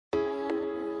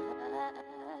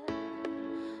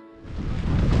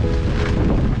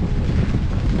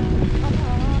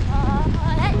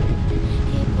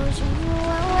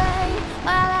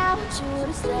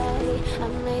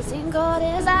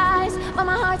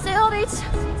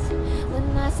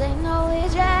When I say no,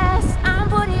 it's yes. I'm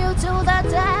putting you to the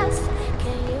test.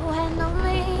 Can you handle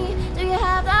me? Do you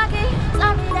have the key?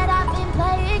 Sorry that I've been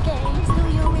playing games. Do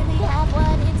you really have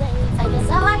what it takes? I guess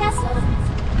so, I guess so.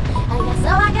 I guess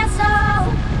so, I guess so.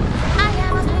 I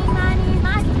am a queen, I need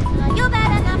my king. You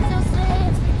better not to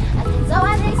slip. I think so,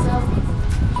 I think so.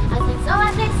 I think so,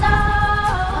 I think so.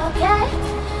 Okay,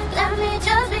 let me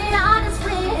just be honest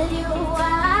with you.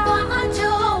 I want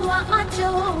you, want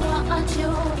you, want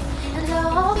you. And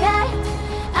okay,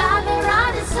 I've been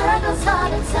running circles all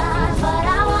the time, but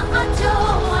I want you,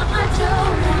 want you,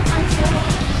 want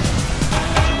you.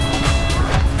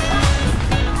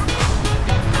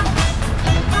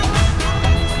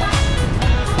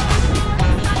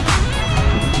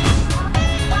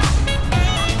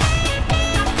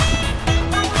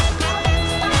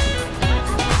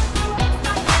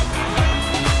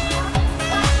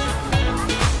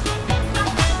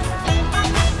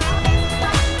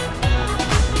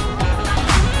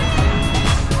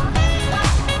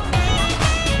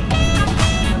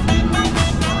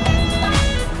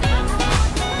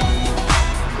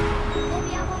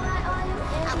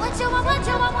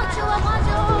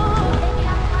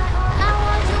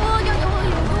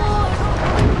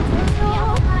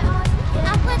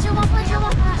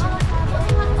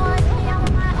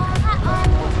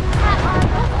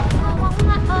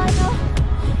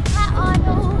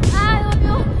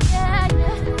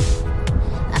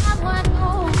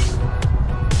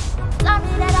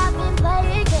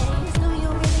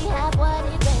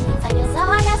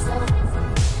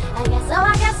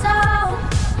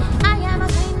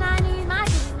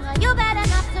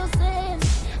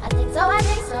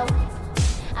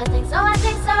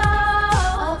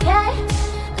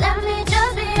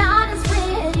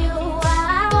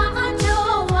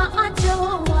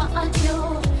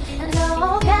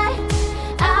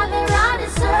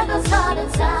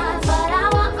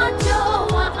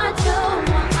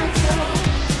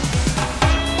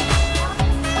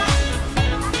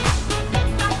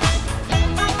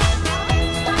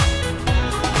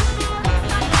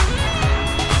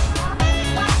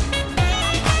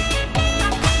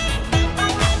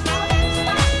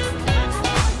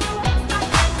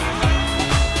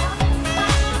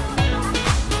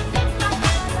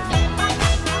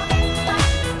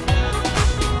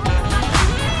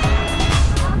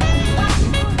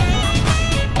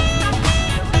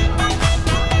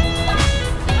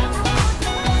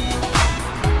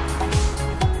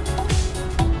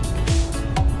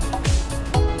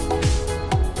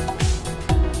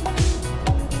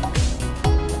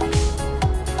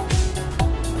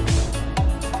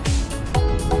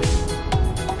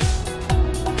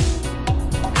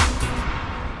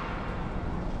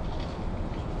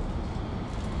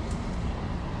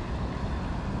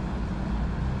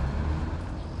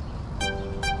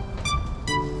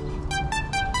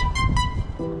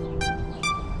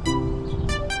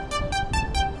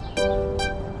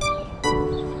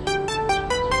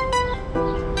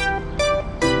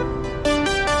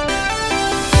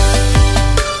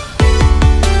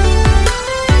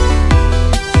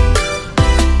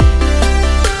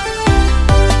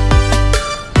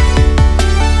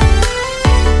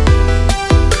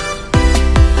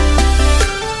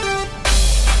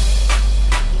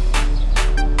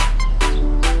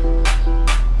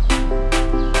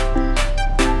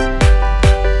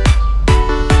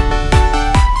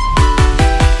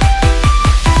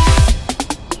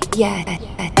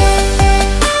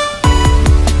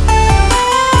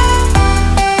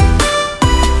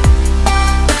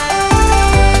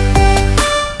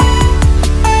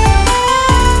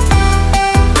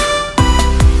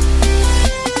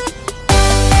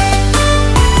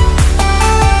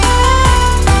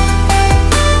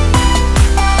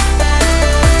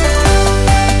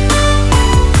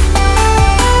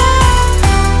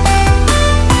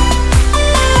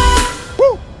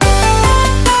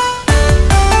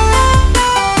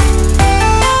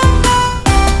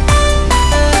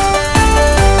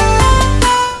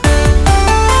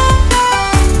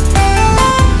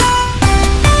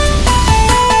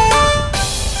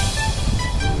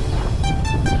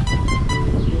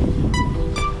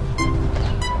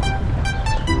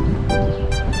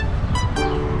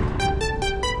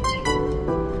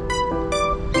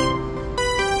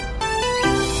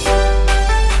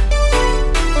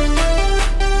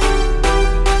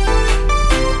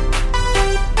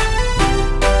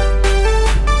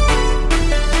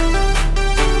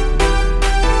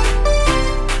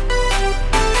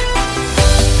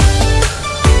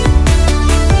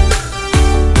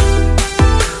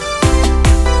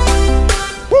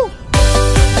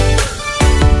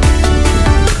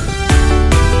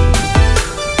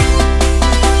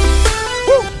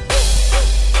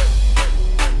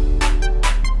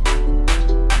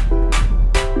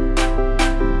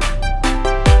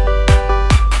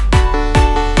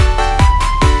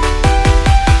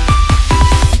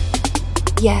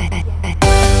 Yeah.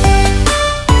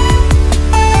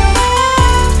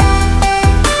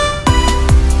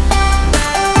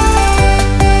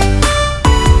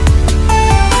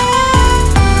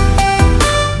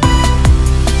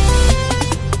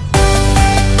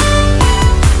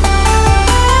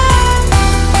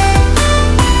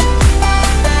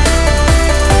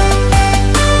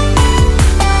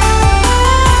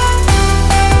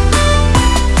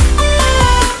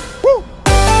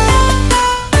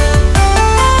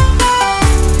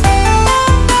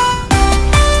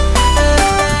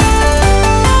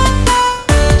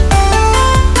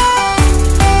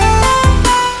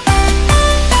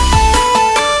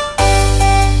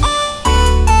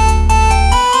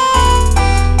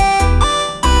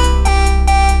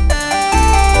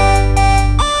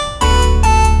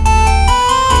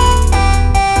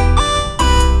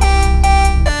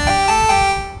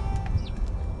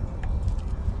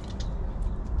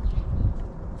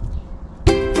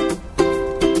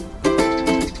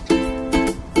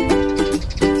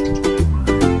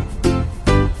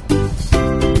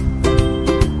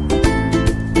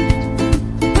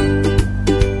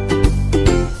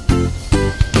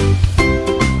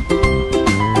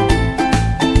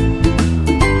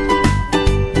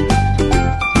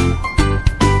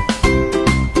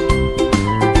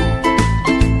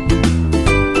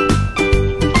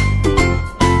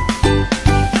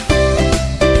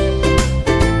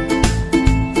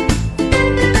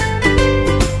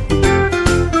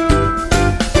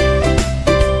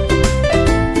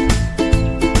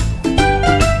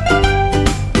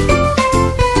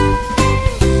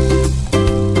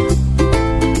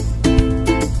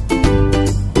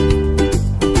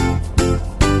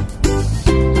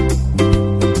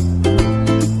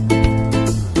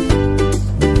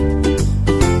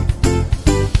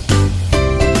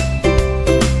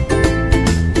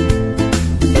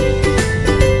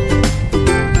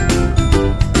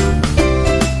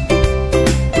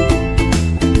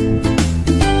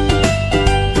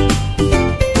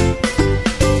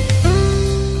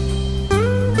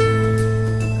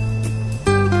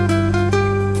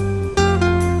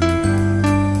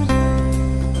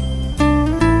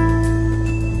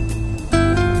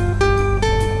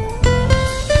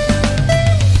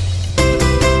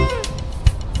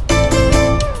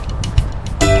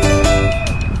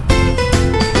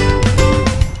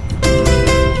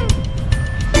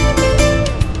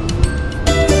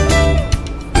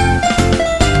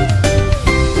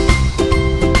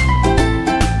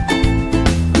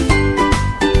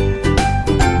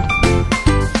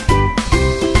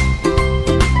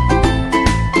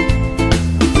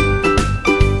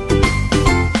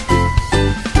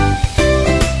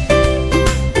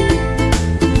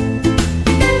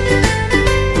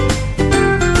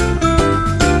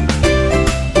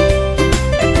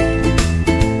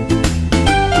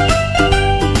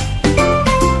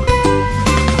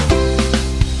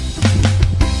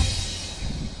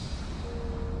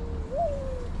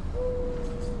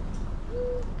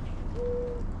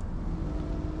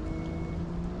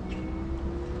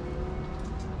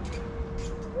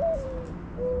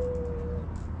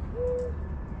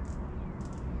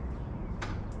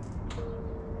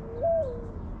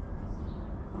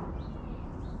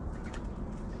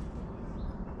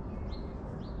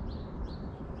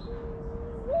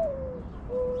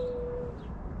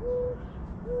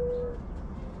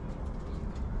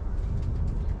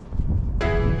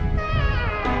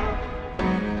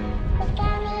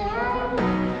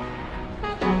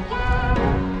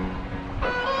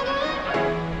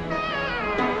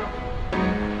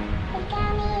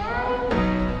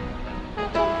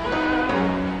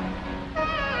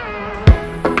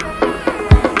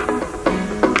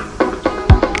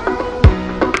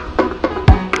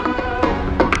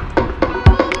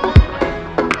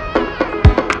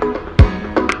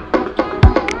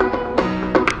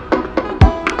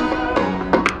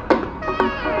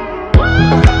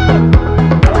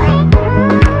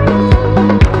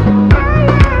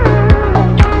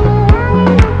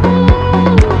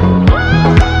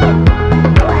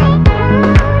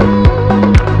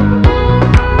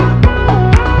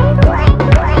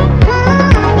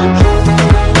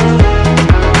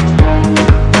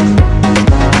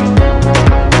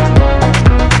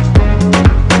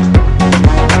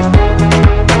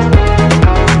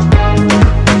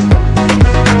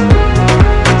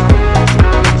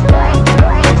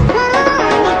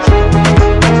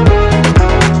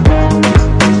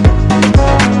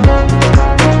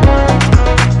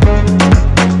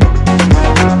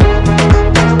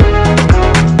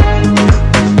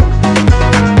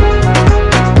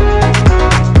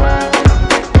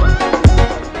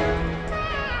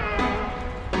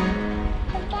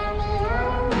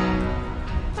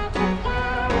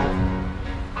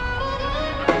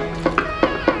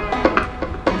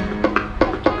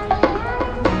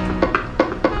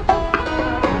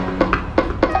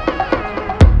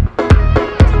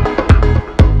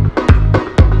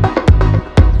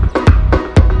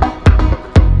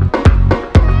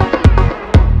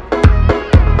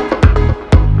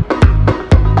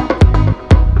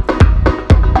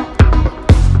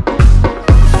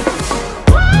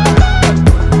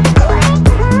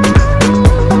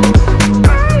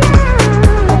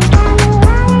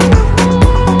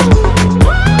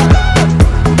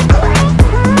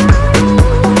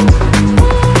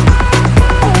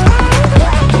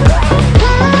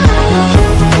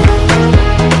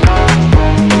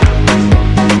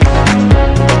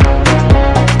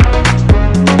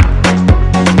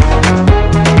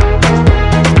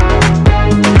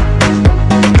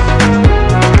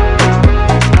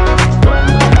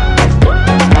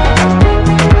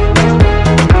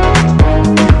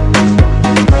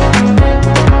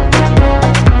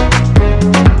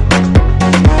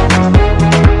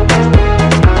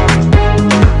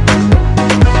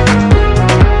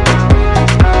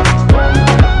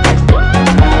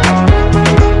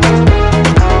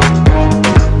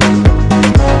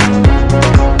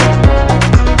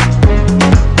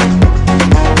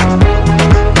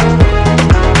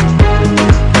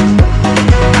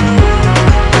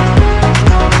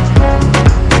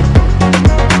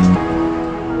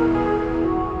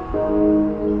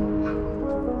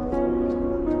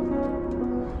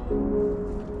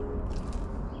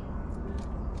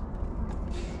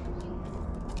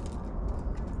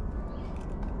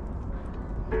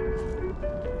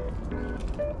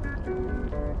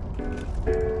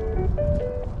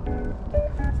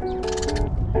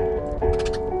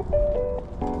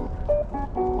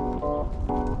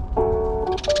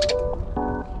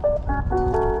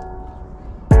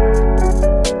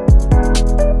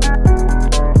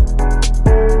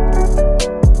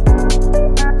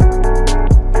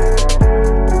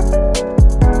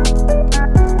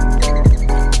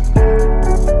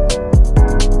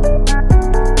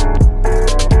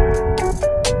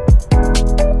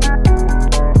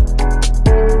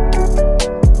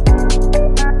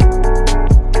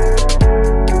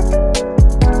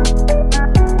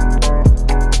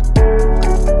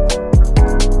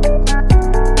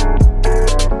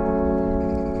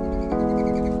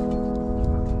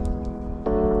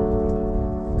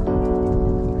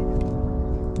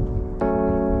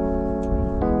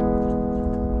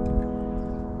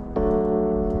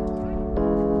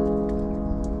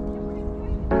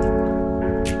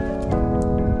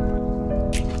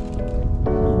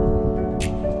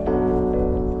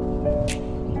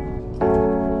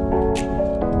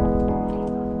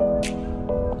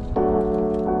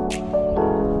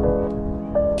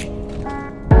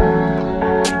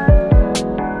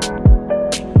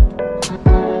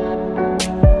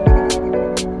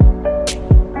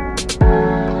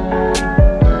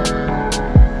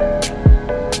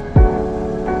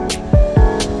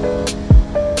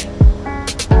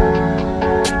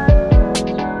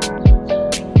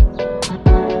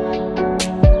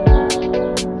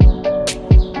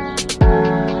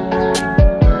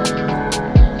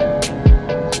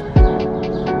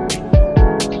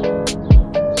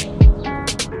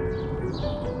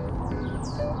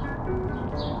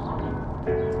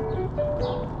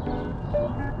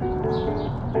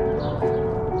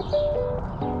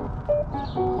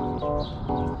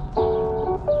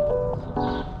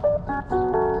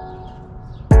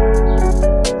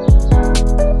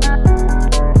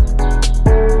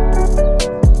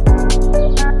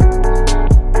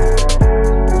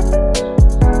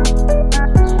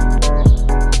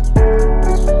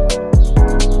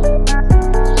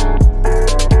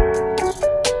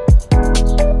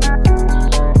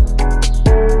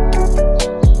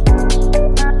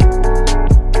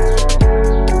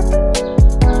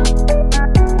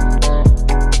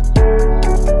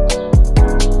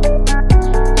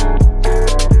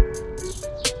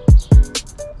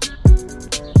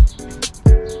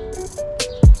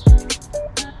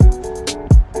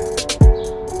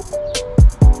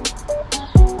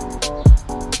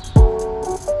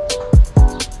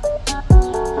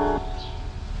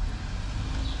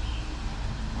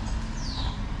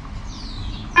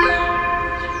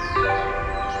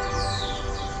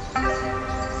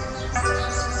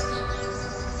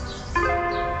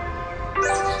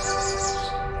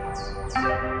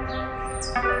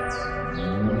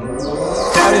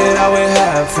 out with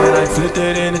half and I flipped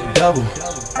it into double.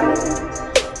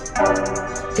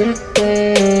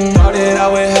 Started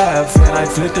out with half and I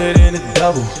flipped it into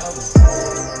double.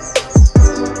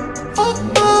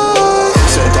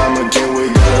 Said time again,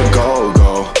 we gotta go.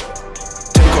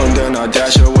 Take one, then I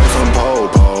dash away from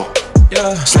Popo.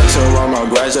 Yeah. Snakes around my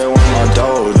grass, they want my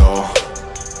dodo.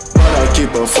 But I keep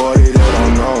a 40, they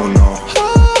don't know, no.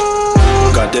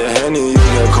 Got the Henny, you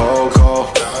get cold.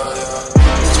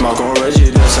 Smoke on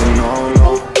Reggie, that's a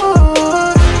no-no.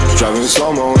 Driving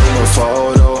slow-mo in the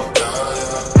photo.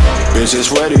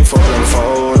 Bitches ready for them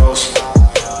photos.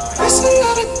 There's a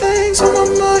lot of things on my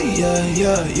mind,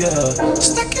 yeah.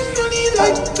 Stacking money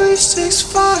like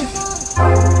 365.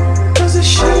 Cause this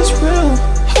shit is real.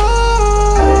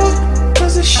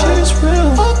 Cause this shit is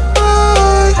real.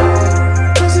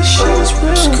 Cause this shit is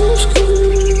real.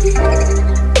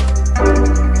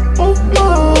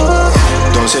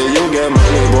 Don't say you get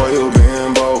money, boy, you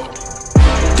been broke.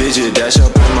 Digit dash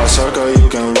up in my circle, you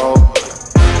can roll.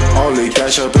 Only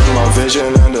cash up in my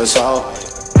vision in the south.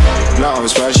 Now I'm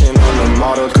smashing on the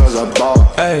model cause I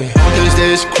bought. Hey, Cause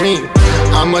this cream,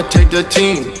 I'ma take the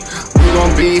team. We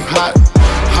gon' be hot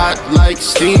like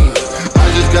steam.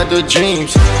 I just got the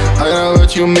dreams, I know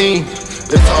what you mean.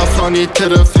 It's all funny to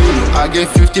the feet. I get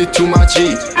 50 to my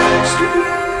G.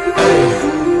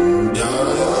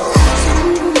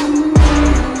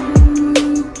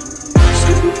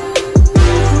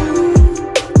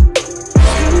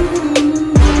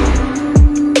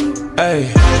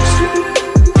 hey.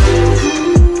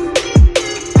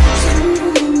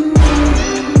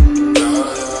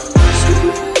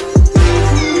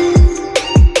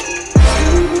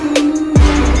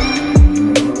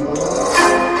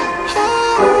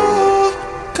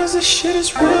 Cause this shit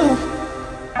is real.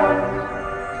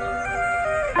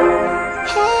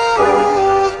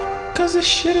 Cause this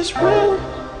shit is real.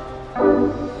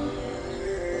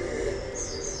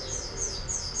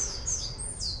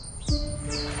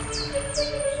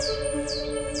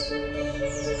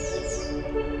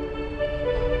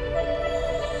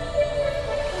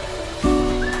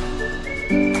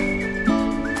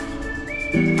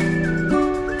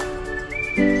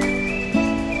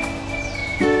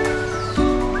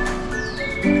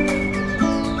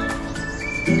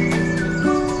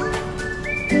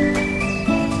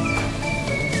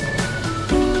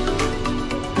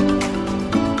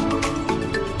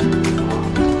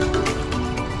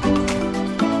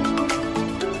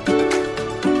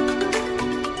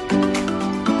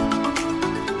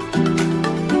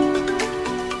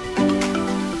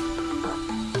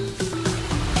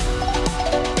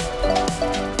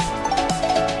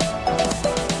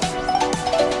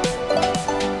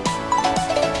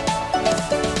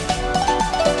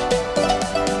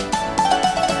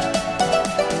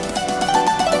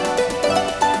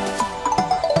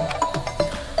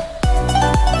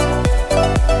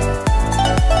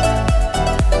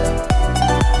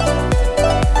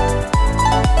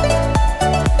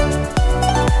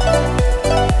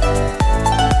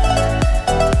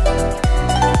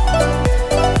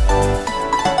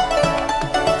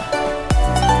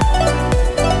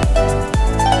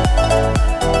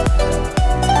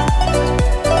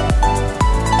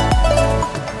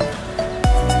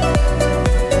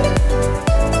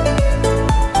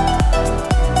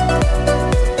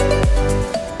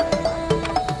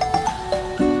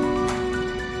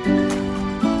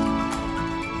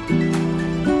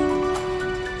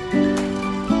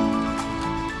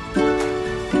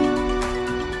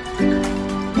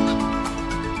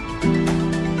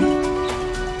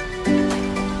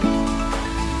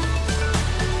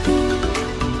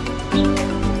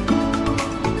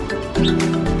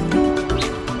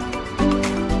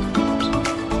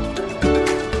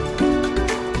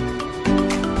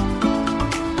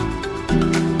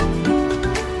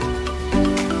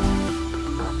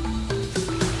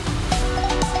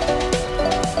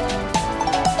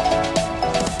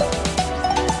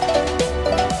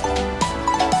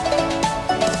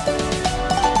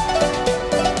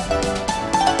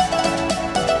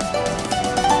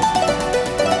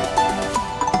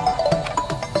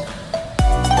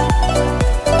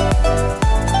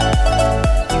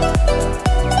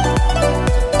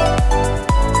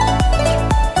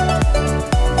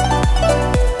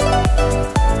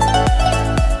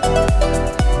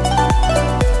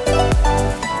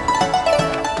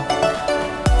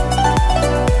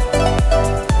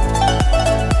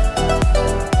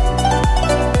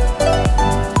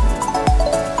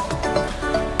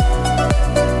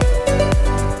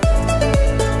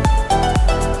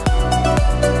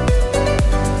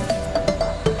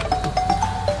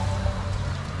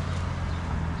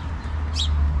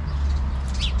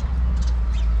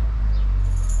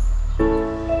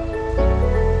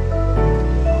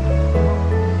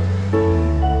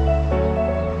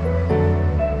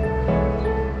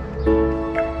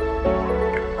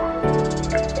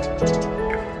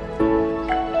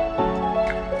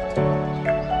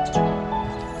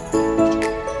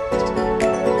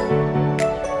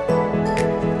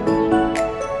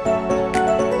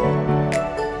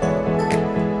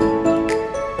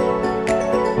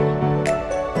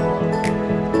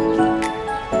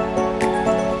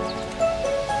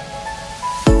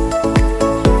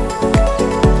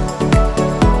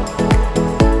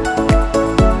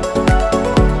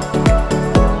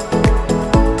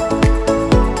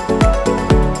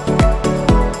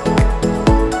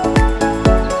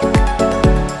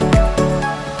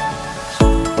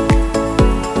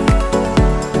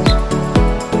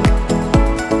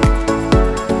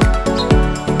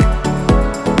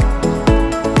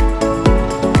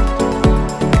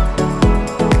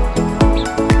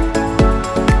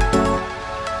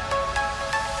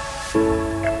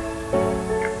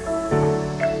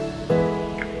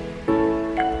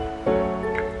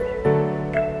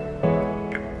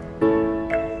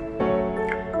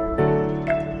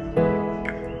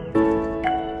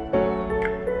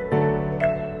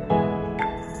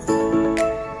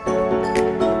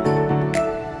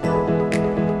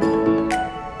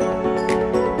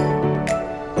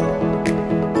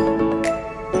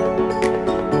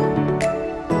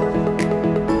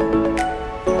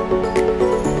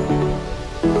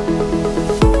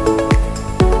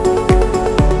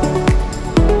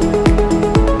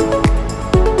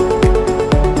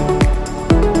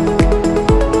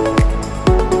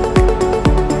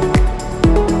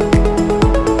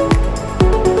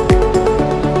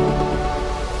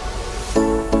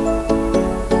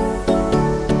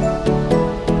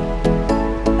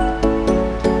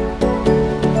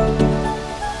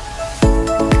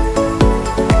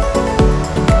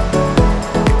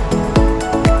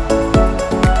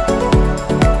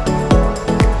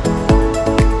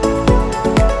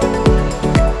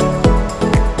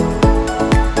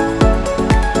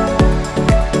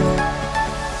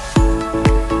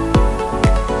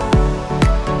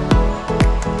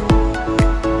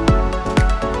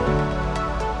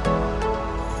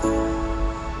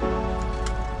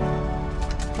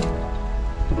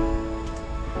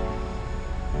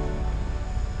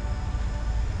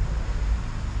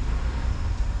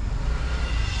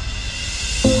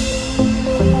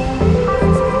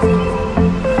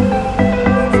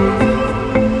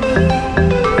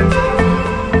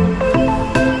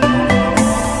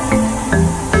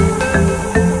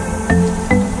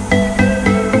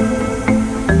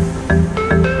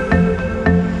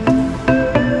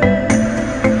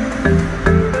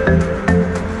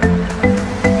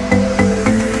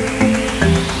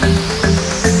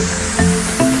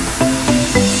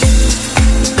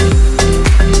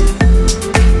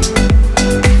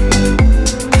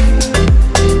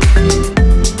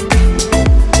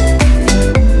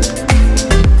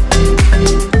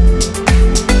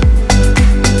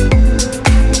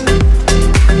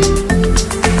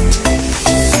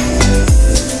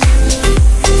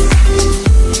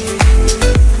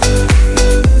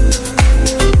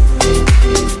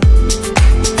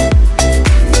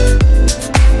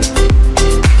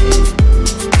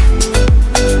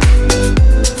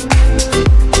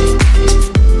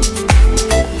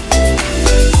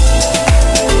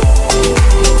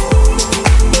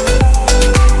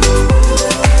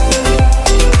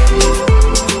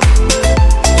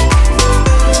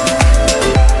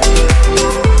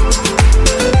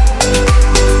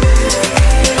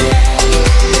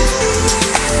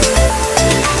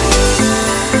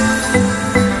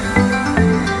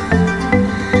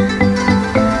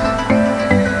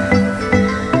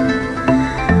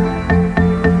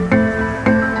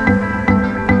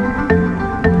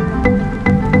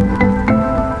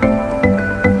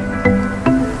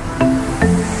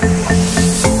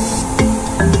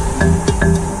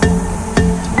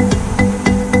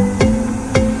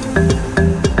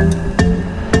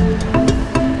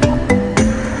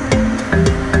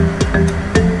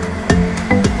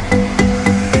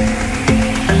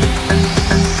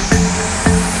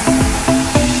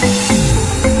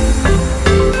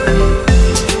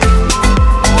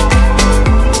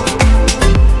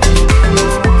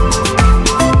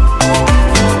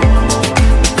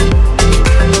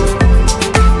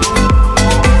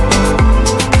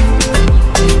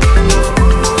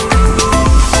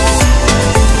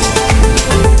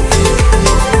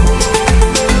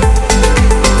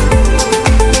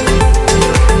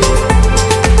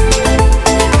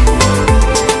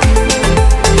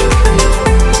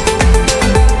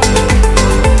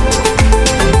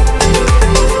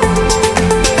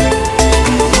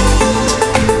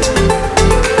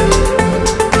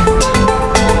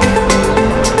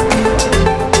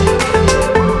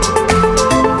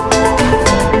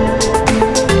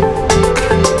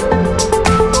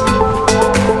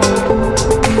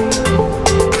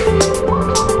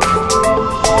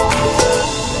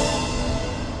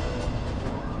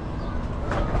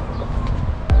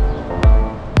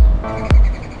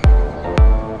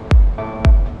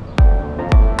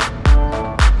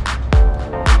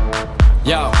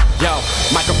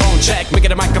 check. Make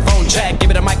it a microphone check. Give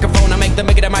it a microphone, I make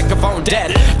it a microphone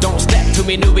dead. Don't step to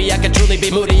me, newbie, I could truly be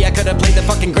moody. I could've played the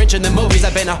fucking Grinch in the movies.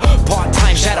 I've been a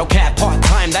part-time shadow cat,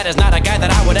 part-time. That is not a guy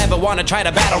that I would ever wanna try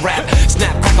to battle rap.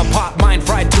 Snap, crackle, pop, mind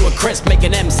fried to a crisp. Make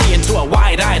an MC into a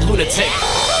wide-eyed lunatic.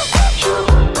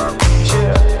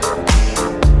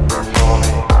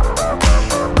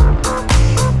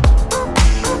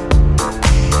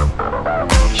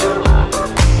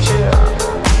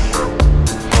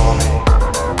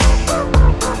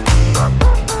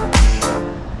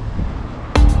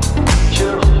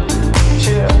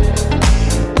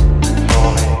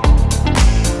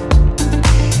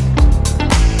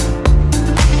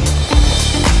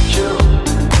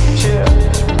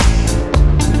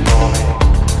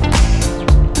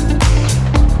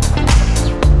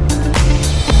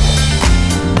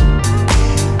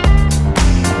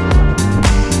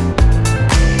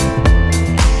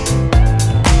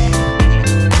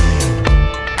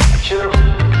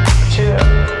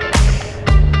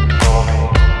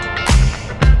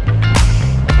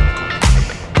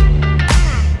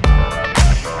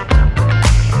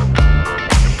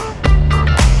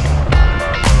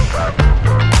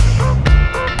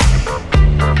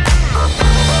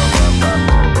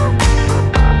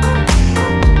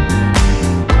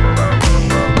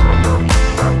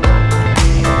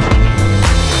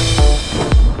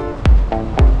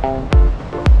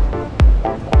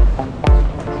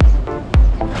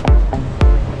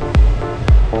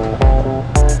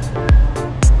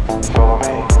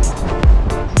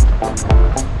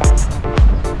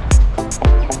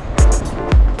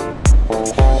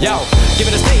 Yo, give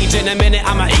it a stage, in a minute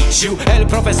I'ma eat you. El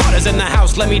profesor is in the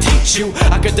house, let me teach you.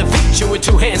 I could defeat you with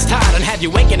two hands tied and have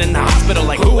you waking in the hospital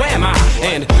like, who am I?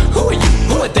 And who are you?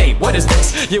 Who are they? What is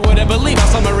this? You wouldn't believe how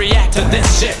someone react to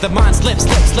this shit. The mind slips,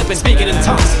 and speaking in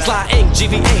tongues. Flying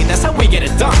GVA, that's how we get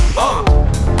it done.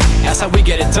 That's how we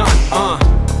get it done.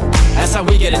 That's how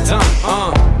we get it done.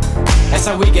 That's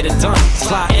how we get it done.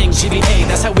 Flying GVA,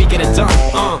 that's how we get it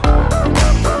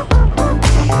done.